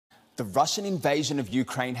The Russian invasion of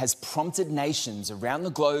Ukraine has prompted nations around the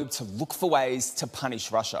globe to look for ways to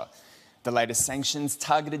punish Russia. The latest sanctions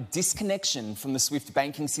targeted disconnection from the SWIFT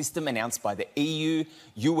banking system announced by the EU,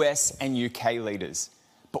 US and UK leaders.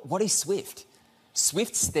 But what is SWIFT?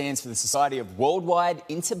 SWIFT stands for the Society of Worldwide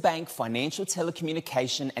Interbank Financial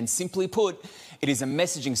Telecommunication, and simply put, it is a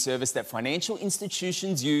messaging service that financial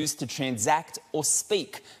institutions use to transact or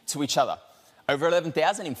speak to each other. Over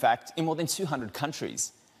 11,000, in fact, in more than 200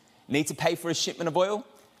 countries. Need to pay for a shipment of oil?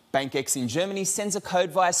 Bank X in Germany sends a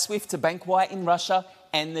code via SWIFT to Bank Y in Russia,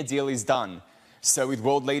 and the deal is done. So with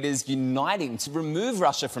world leaders uniting to remove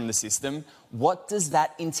Russia from the system, what does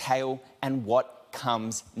that entail and what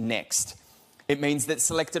comes next? It means that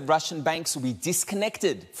selected Russian banks will be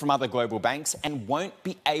disconnected from other global banks and won't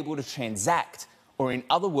be able to transact, or in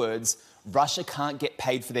other words, Russia can't get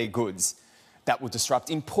paid for their goods. That will disrupt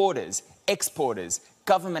importers, exporters,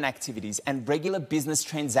 government activities and regular business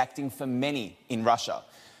transacting for many in Russia.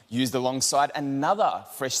 Used alongside another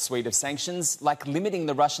fresh suite of sanctions, like limiting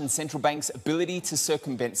the Russian central bank's ability to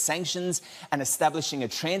circumvent sanctions and establishing a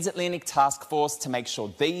transatlantic task force to make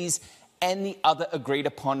sure these and the other agreed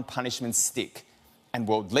upon punishments stick. And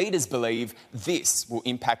world leaders believe this will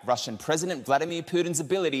impact Russian President Vladimir Putin's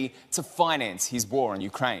ability to finance his war on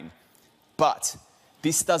Ukraine. But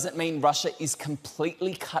this doesn't mean Russia is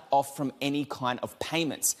completely cut off from any kind of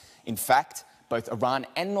payments. In fact, both Iran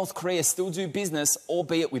and North Korea still do business,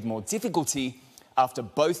 albeit with more difficulty, after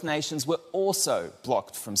both nations were also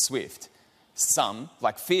blocked from SWIFT. Some,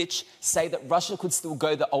 like Fitch, say that Russia could still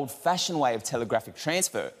go the old-fashioned way of telegraphic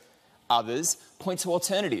transfer. Others point to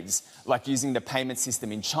alternatives, like using the payment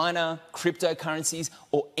system in China, cryptocurrencies,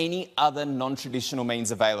 or any other non-traditional means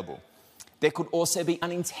available. There could also be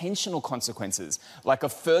unintentional consequences, like a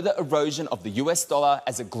further erosion of the US dollar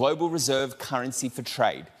as a global reserve currency for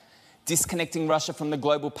trade. Disconnecting Russia from the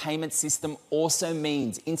global payment system also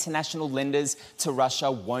means international lenders to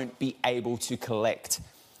Russia won't be able to collect.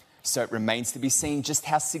 So it remains to be seen just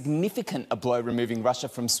how significant a blow removing Russia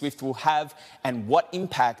from SWIFT will have and what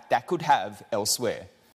impact that could have elsewhere.